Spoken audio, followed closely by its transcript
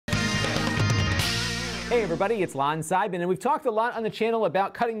Hey everybody, it's Lon.TV, and we've talked a lot on the channel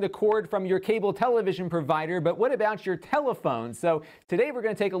about cutting the cord from your cable television provider, but what about your telephone? So today we're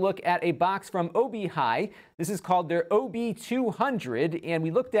going to take a look at a box from ObiHai. This is called their Obi200, and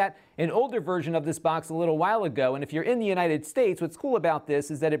we looked at an older version of this box a little while ago. And if you're in the United States, what's cool about this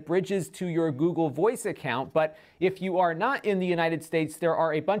is that it bridges to your Google Voice account. But if you are not in the United States, there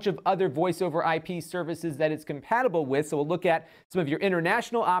are a bunch of other voice over IP services that it's compatible with. So we'll look at some of your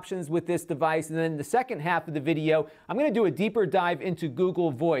international options with this device. And then in the second half of the video, I'm going to do a deeper dive into Google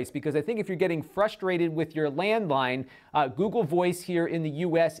Voice, because I think if you're getting frustrated with your landline, Google Voice here in the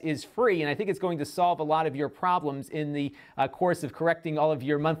US is free, and I think it's going to solve a lot of your problems in the course of correcting all of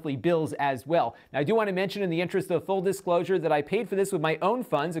your monthly bills as well. Now, I do want to mention, in the interest of full disclosure, that I paid for this with my own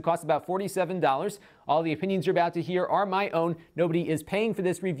funds. It cost about $47. All the opinions you're about to hear are my own. Nobody is paying for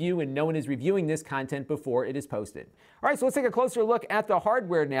this review, and no one is reviewing this content before it is posted. All right, so let's take a closer look at the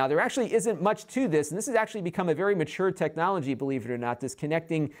hardware now. There actually isn't much to this, and this has actually become a very mature technology, believe it or not, this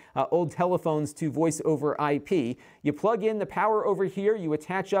connecting old telephones to voice over IP. You plug in the power over here, you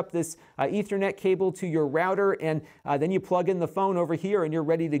attach up this Ethernet cable to your router, and then you plug in the phone over here and you're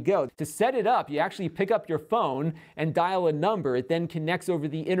ready to go. To set it up, you actually pick up your phone and dial a number. It then connects over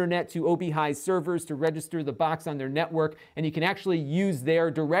the internet to ObiHai servers to register the box on their network, and you can actually use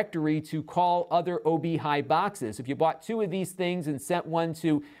their directory to call other ObiHai boxes. If you bought two of these things and sent one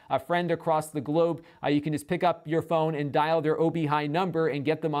to a friend across the globe, you can just pick up your phone and dial their ObiHai number and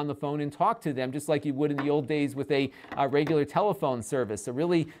get them on the phone and talk to them, just like you would in the old days with a regular telephone service. So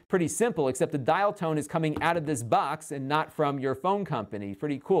really pretty simple, except the dial tone is coming out of this box and not from your phone company.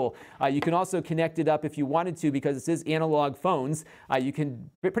 Pretty cool. You can also connect it up if you wanted to, because this is analog phones. You can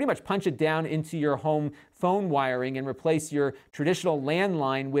pretty much punch it down into your home phone wiring and replace your traditional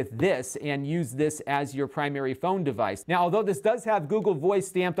landline with this and use this as your primary phone device. Now, although this does have Google Voice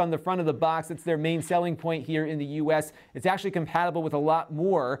stamped on the front of the box, it's their main selling point here in the US. It's actually compatible with a lot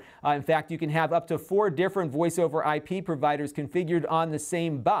more. In fact, you can have up to 4 different voice over IP providers configured on the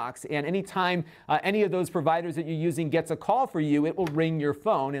same box, and anytime any of those providers that you're using gets a call for you, it will ring your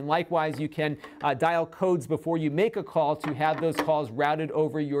phone. And likewise, you can dial codes before you make a call to have those calls routed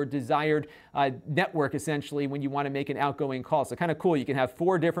over your desired network, essentially, when you want to make an outgoing call. So kind of cool. You can have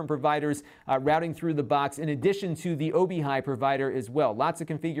 4 different providers routing through the box, in addition to the ObiHai provider as well. Lots of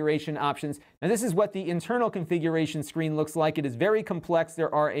configuration options. Now, this is what the internal configuration screen looks like. It is very complex.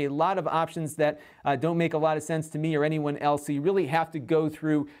 There are a lot of options that don't make a lot of sense to me or anyone else. So you really have to go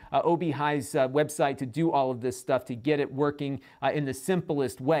through ObiHai's website to do all of this stuff to get it working in the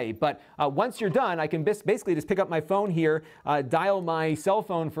simplest way. But once you're done, I can basically just pick up my phone here, dial my cell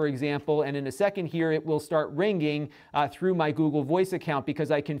phone, for example, and in a second here it will start ringing through my Google Voice account,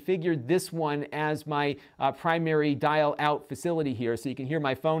 because I configured this one as my primary dial out facility here. So you can hear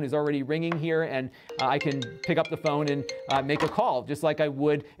my phone is already ringing here, and I can pick up the phone and make a call just like I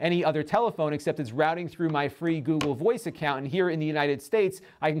would any other telephone, except it's routing through my free Google Voice account. And here in the United States,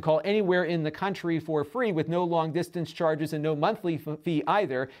 I can call anywhere in the country for free with no long distance charges and no monthly fee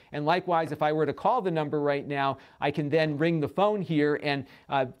either. And likewise, if I were to call the number right now, I can then ring the phone here and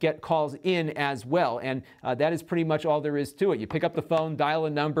get calls in as well. And that is pretty much all there is to it. You pick up the phone, dial a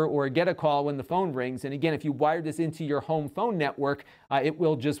number, or get a call when the phone rings. And again, if you wire this into your home phone network, it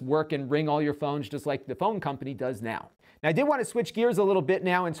will just work and ring all your phones just like the phone company does now. Now, I did want to switch gears a little bit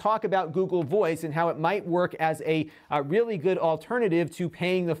now and talk about Google Voice and how it might work as a really good alternative to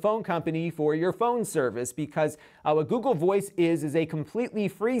paying the phone company for your phone service, because what Google Voice is a completely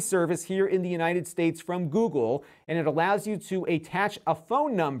free service here in the United States from Google, and it allows you to attach a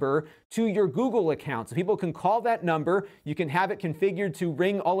phone number to your Google account. So people can call that number. You can have it configured to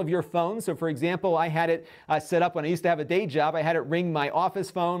ring all of your phones. So for example, I had it set up when I used to have a day job. I had it ring my office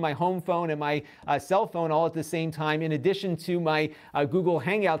phone, my home phone, and my cell phone all at the same time, in addition to my Google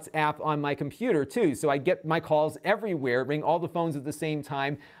Hangouts app on my computer too. So I get my calls everywhere, ring all the phones at the same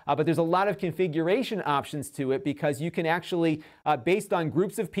time. But there's a lot of configuration options to it, because you can actually, based on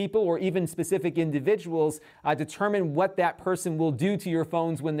groups of people or even specific individuals, determine what that person will do to your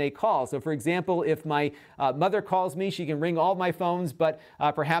phones when they call. So for example, if my mother calls me, she can ring all my phones, but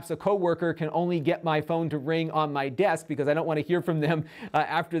perhaps a coworker can only get my phone to ring on my desk, because I don't want to hear from them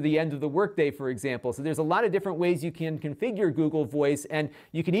after the end of the workday, for example. So there's a lot of different ways you can configure Google Voice, and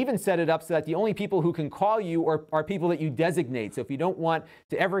you can even set it up so that the only people who can call you are people that you designate. So if you don't want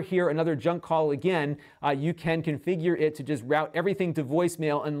to ever hear another junk call again, you can configure it to just route everything to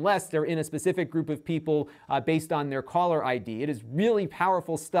voicemail unless they're in a specific group of people based on their caller ID. It is really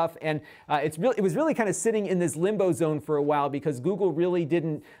powerful stuff, and And it was really kind of sitting in this limbo zone for a while because Google really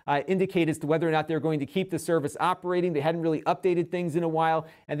didn't indicate as to whether or not they're going to keep the service operating. They hadn't really updated things in a while.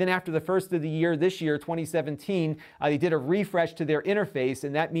 And then after the first of the year, this year, 2017, they did a refresh to their interface.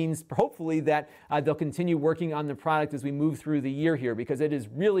 And that means hopefully that they'll continue working on the product as we move through the year here, because it is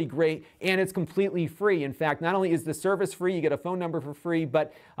really great and it's completely free. In fact, not only is the service free, you get a phone number for free,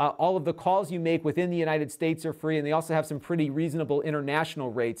 but all of the calls you make within the United States are free, and they also have some pretty reasonable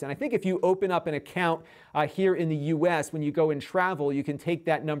international rates. And I think if you open up an account here in the US, when you go and travel, you can take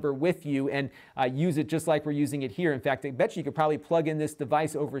that number with you and use it just like we're using it here. In fact, I bet you could probably plug in this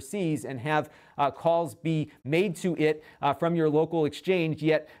device overseas and have calls be made to it from your local exchange,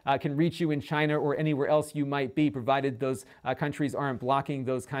 yet can reach you in China or anywhere else you might be, provided those countries aren't blocking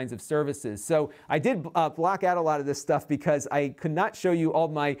those kinds of services. So I did block out a lot of this stuff because I could not show you all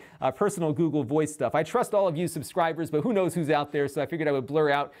my personal Google Voice stuff. I trust all of you subscribers, but who knows who's out there, so I figured I would blur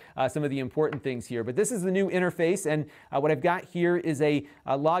out some of the important things here. But this is the new interface, and what I've got here is a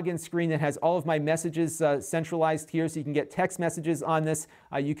login screen that has all of my messages centralized here, so you can get text messages on this.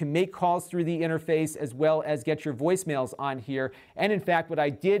 You can make calls through the interface as well as get your voicemails on here. And in fact, what I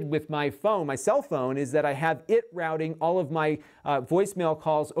did with my phone, my cell phone, is that I have it routing all of my voicemail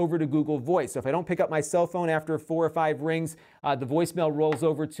calls over to Google Voice. So if I don't pick up my cell phone after 4 or 5 rings, the voicemail rolls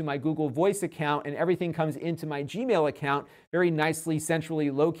over to my Google Voice account, and everything comes into my Gmail account very nicely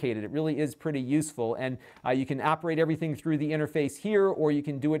centrally located. It really is pretty useful, and you can operate everything through the interface here, or you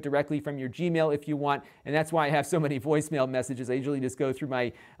can do it directly from your Gmail if you want, and that's why I have so many voicemail messages. I usually just go through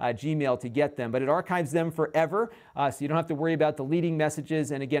my Gmail to get them, but it archives them forever, so you don't have to worry about deleting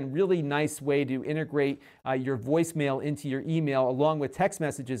messages. And again, really nice way to integrate your voicemail into your email along with text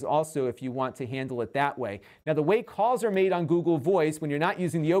messages also, if you want to handle it that way. Now, the way calls are made on Google Voice when you're not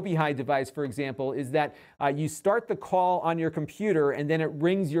using the ObiHai device, for example, is that you start the call on your computer and then it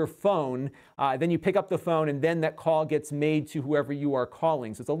rings your phone. Then you pick up the phone and then that call gets made to whoever you are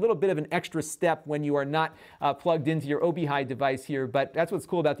calling. So it's a little bit of an extra step when you are not plugged into your ObiHai device here. But that's what's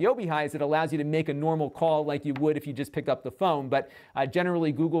cool about the ObiHai, is it allows you to make a normal call like you would if you just picked up the phone. But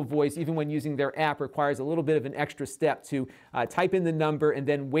generally, Google Voice, even when using their app, requires a little bit of an extra step to type in the number and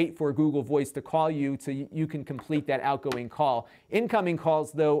then wait for Google Voice to call you so you can complete that outgoing call. Incoming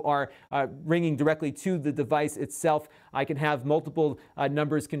calls, though, are ringing directly to the device itself. I can have multiple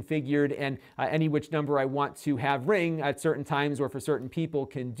numbers configured, and any which number I want to have ring at certain times or for certain people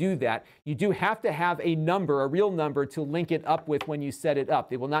can do that. You do have to have a number, a real number, to link it up with when you set it up.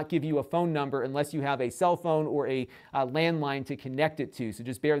 They will not give you a phone number unless you have a cell phone or a landline to connect it to. So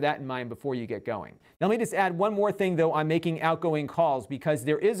just bear that in mind before you get going. Now, let me just add one more thing, though, on making outgoing calls, because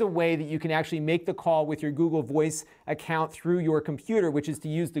there is a way that you can actually make the call with your Google Voice account through your computer, which is to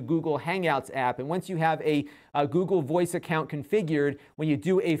use the Google Hangouts app. And once you have a Google Voice account configured, when you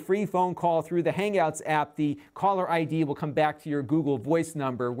do a free phone call through the Hangouts app, the caller ID will come back to your Google Voice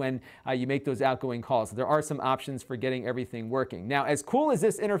number when you make those outgoing calls. So there are some options for getting everything working. Now, as cool as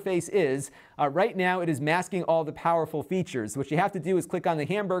this interface is, right now it is masking all the powerful features. What you have to do is click on the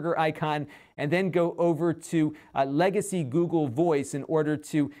hamburger icon and then go over to Legacy Google Voice in order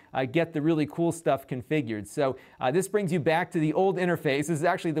to get the really cool stuff configured. So this brings you back to the old interface. This is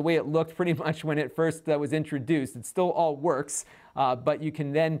actually the way it looked pretty much when it first was introduced. It still all works. But you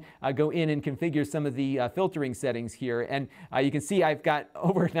can then go in and configure some of the filtering settings here. And you can see I've got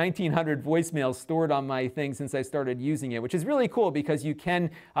over 1,900 voicemails stored on my thing since I started using it, which is really cool because you can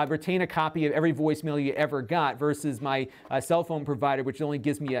retain a copy of every voicemail you ever got versus my cell phone provider, which only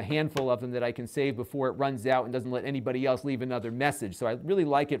gives me a handful of them that I can save before it runs out and doesn't let anybody else leave another message. So I really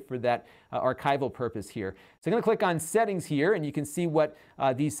like it for that archival purpose here. So I'm going to click on settings here, and you can see what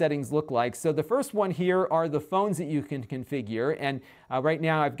these settings look like. So the first one here are the phones that you can configure. And right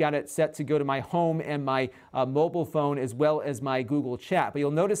now I've got it set to go to my home and my mobile phone as well as my Google Chat. But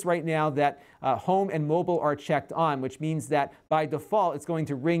you'll notice right now that home and mobile are checked on, which means that by default it's going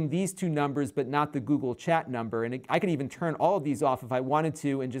to ring these two numbers but not the Google Chat number. And I can even turn all of these off if I wanted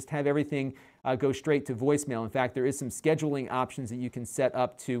to and just have everything go straight to voicemail. In fact, there is some scheduling options that you can set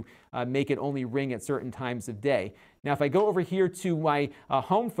up to make it only ring at certain times of day. Now, if I go over here to my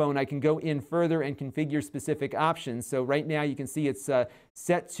home phone, I can go in further and configure specific options. So right now you can see it's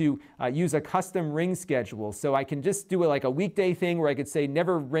set to use a custom ring schedule. So I can just do like a weekday thing where I could say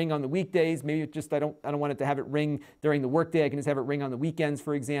never ring on the weekdays. Maybe it just I don't want it to have it ring during the workday. I can just have it ring on the weekends,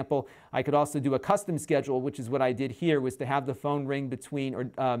 for example. I could also do a custom schedule, which is what I did here, was to have the phone ring between, or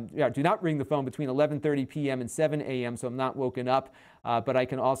do not ring the phone between 11:30 p.m. and 7 a.m. so I'm not woken up. but I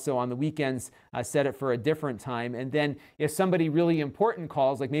can also on the weekends set it for a different time. And then if somebody really important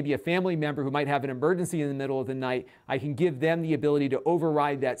calls, like maybe a family member who might have an emergency in the middle of the night, I can give them the ability to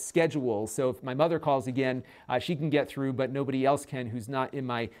override that schedule. So if my mother calls again, she can get through, but nobody else can who's not in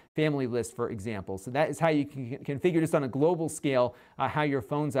my family list, for example. So that is how you can configure just on a global scale how your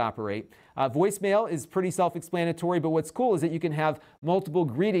phones operate. Voicemail is pretty self-explanatory, but what's cool is that you can have multiple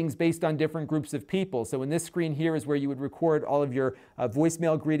greetings based on different groups of people. So in this screen here is where you would record all of your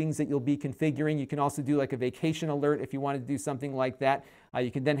voicemail greetings that you'll be configuring. You can also do like a vacation alert if you wanted to do something like that.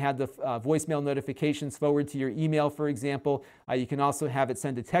 You can then have the voicemail notifications forward to your email, for example. You can also have it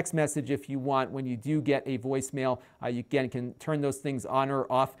send a text message if you want when you do get a voicemail. You again can turn those things on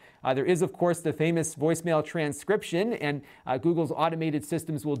or off. There is, of course, the famous voicemail transcription, and Google's automated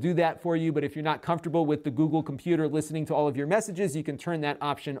systems will do that for you. But if you're not comfortable with the Google computer listening to all of your messages, you can turn that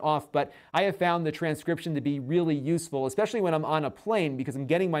option off. But I have found the transcription to be really useful, especially when I'm on a plane, because I'm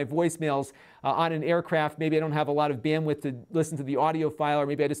getting my voicemails on an aircraft. Maybe I don't have a lot of bandwidth to listen to the audio file, or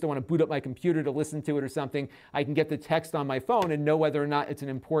maybe I just don't want to boot up my computer to listen to it or something. I can get the text on my phone and know whether or not it's an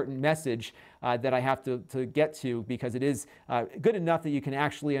important message that I have to get to, because it is good enough that you can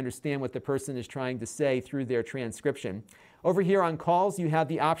actually understand what the person is trying to say through their transcription. Over here on calls, you have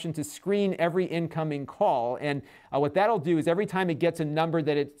the option to screen every incoming call. And what that'll do is every time it gets a number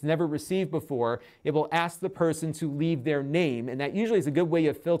that it's never received before, it will ask the person to leave their name. And that usually is a good way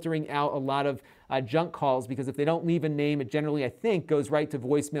of filtering out a lot of junk calls, because if they don't leave a name, it generally, I think, goes right to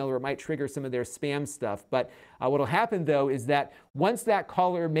voicemail, or it might trigger some of their spam stuff. But what will happen, though, is that once that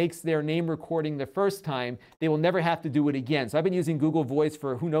caller makes their name recording the first time, they will never have to do it again. So I've been using Google Voice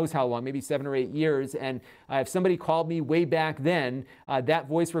for who knows how long, maybe 7 or 8 years. And if somebody called me way back then, that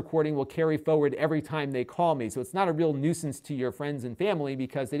voice recording will carry forward every time they call me. So it's not a real nuisance to your friends and family,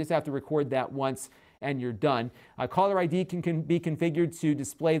 because they just have to record that once and you're done. Caller ID can be configured to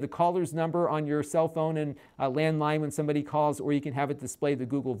display the caller's number on your cell phone and landline when somebody calls, or you can have it display the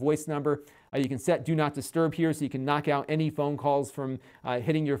Google Voice number. You can set Do Not Disturb here, so you can knock out any phone calls from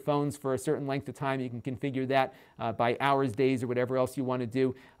hitting your phones for a certain length of time. You can configure that by hours, days, or whatever else you want to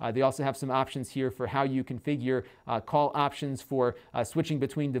do. They also have some options here for how you configure call options for switching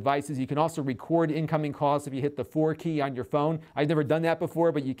between devices. You can also record incoming calls if you hit the 4 key on your phone. I've never done that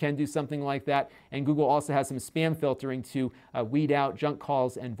before, but you can do something like that. And Google also has some spam filtering to weed out junk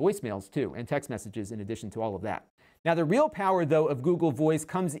calls and voicemails too, and text messages in addition to all of that. Now, the real power, though, of Google Voice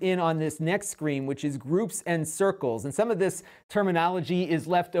comes in on this next screen, which is groups and circles. And some of this terminology is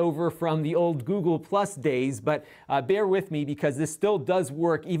left over from the old Google Plus days, but bear with me, because this still does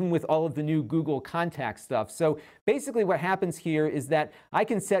work even with all of the new Google Contact stuff. So basically what happens here is that I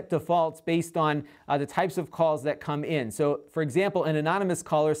can set defaults based on the types of calls that come in. So, for example, an anonymous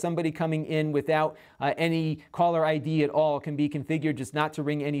caller, somebody coming in without any caller ID at all, can be configured just not to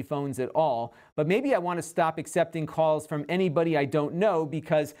ring any phones at all. But maybe I want to stop accepting calls from anybody I don't know,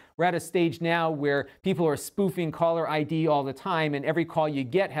 because we're at a stage now where people are spoofing caller ID all the time, and every call you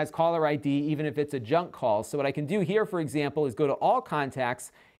get has caller ID, even if it's a junk call. So what I can do here, for example, is go to All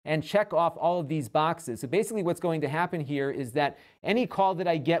Contacts and check off all of these boxes. So basically what's going to happen here is that any call that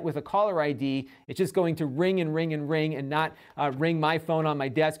I get with a caller ID, it's just going to ring and ring and ring, and not ring my phone on my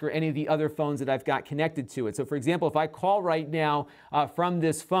desk or any of the other phones that I've got connected to it. So for example, if I call right now from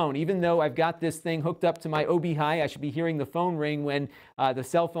this phone, even though I've got this thing hooked up to my ObiHai, I should be hearing the phone ring when the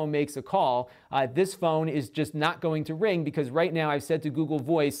cell phone makes a call. This phone is just not going to ring, because right now I've said to Google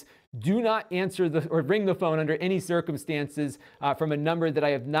Voice, do not answer or ring the phone under any circumstances from a number that I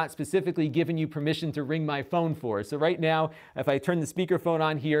have not specifically given you permission to ring my phone for. So right now, if I turn the speakerphone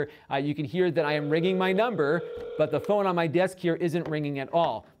on here, you can hear that I am ringing my number, but the phone on my desk here isn't ringing at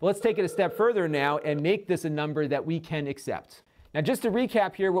all. But let's take it a step further now and make this a number that we can accept. Now, just to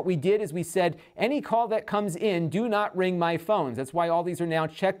recap here, what we did is we said, any call that comes in, do not ring my phones. That's why all these are now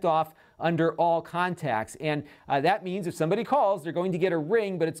checked off under All Contacts. And that means if somebody calls, they're going to get a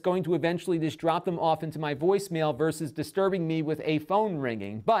ring, but it's going to eventually just drop them off into my voicemail versus disturbing me with a phone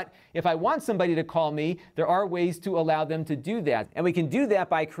ringing. But if I want somebody to call me, there are ways to allow them to do that. And we can do that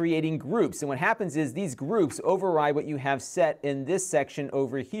by creating groups. And what happens is these groups override what you have set in this section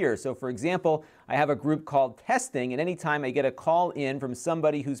over here. So for example, I have a group called Testing, and anytime I get a call in from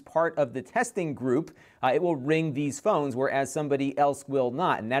somebody who's part of the testing group, it will ring these phones, whereas somebody else will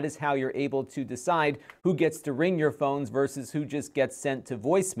not. And that is how you're able to decide who gets to ring your phones versus who just gets sent to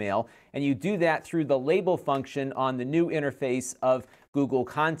voicemail. And you do that through the label function on the new interface of Google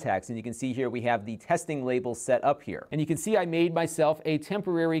Contacts. And you can see here we have the testing label set up here. And you can see I made myself a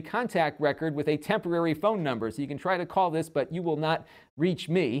temporary contact record with a temporary phone number. So you can try to call this, but you will not reach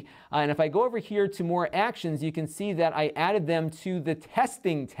me. And if I go over here to more actions, you can see that I added them to the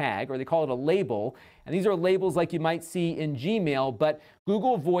testing tag, or they call it a label. And these are labels like you might see in Gmail, but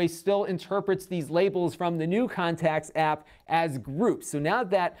Google Voice still interprets these labels from the new Contacts app as groups. So now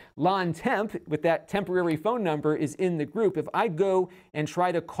that Lon.Temp, with that temporary phone number, is in the group, if I go and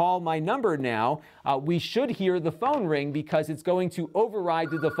try to call my number now, we should hear the phone ring because it's going to override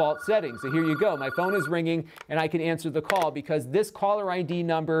the default settings. So here you go. My phone is ringing and I can answer the call because this caller ID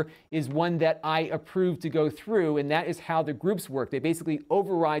number is one that I approved to go through, and that is how the groups work. They basically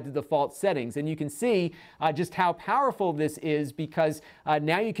override the default settings. And you can see just how powerful this is because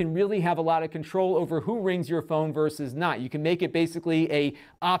now you can really have a lot of control over who rings your phone versus not. You can make it basically a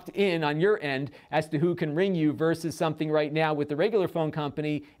opt-in on your end as to who can ring you versus something right now with the regular phone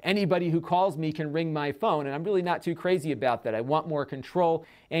company. Anybody who calls me can ring my phone, and I'm really not too crazy about that. I want more control,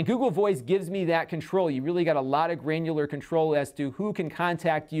 and Google Voice gives me that control. You really got a lot of granular control as to who can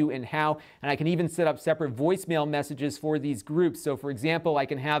contact you and how, and I can even set up separate voicemail messages for these groups. So for example, I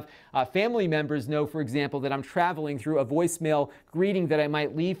can have family members know, for example, that I'm traveling through a voicemail greeting that I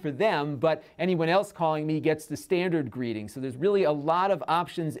might leave for them, but anyone else calling me gets the standard greeting. So there's really a lot of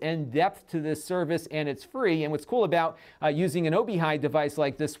options and depth to this service, and it's free. And what's cool about using an ObiHai device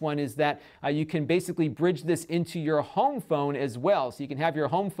like this one is that you can basically bridge this into your home phone as well. So you can have your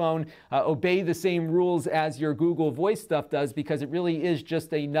home phone obey the same rules as your Google Voice stuff does, because it really is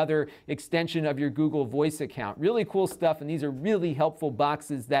just another extension of your Google Voice account. Really cool stuff, and these are really helpful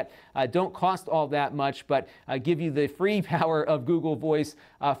boxes that don't cost all that much, but give you the free power of Google Voice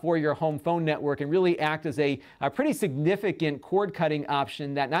for your home phone network and really act as a pretty significant cord cutting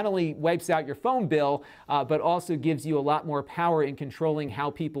option that not only wipes out your phone bill, but also gives you a lot more power in controlling how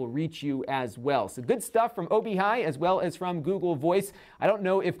people reach you as well. So good stuff from ObiHai as well as from Google Voice. I don't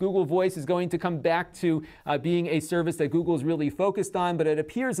know if Google Voice is going to come back to being a service that Google is really focused on, but it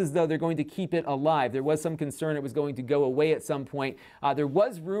appears as though they're going to keep it alive. There was some concern it was going to go away at some point. There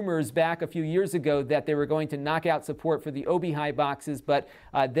was rumors back a few years ago that they were going to knock out support for the ObiHai boxes, but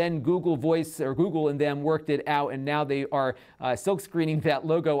then Google Voice, or Google and them, worked it out, and now they are silkscreening that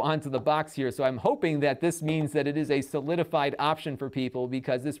logo onto the box here. So I'm hoping that this means that it is a solidified option for people,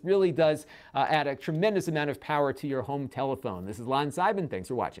 because this really does add a tremendous amount of power to your home telephone. This is Lon.TV. Thanks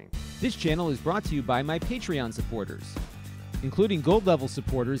for watching. This channel is brought to you by my Patreon supporters, including gold level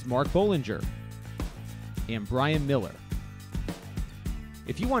supporters Mark Bollinger and Brian Miller.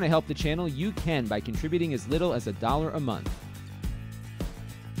 If you want to help the channel, you can by contributing as little as $1 a month.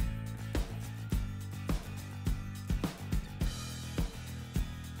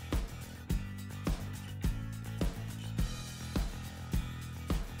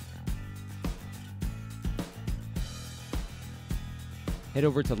 Head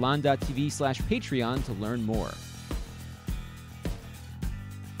over to Lon.TV/Patreon to learn more.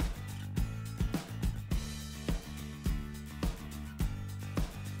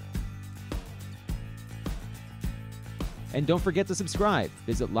 And don't forget to subscribe.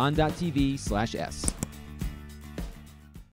 Visit Lon.TV/S.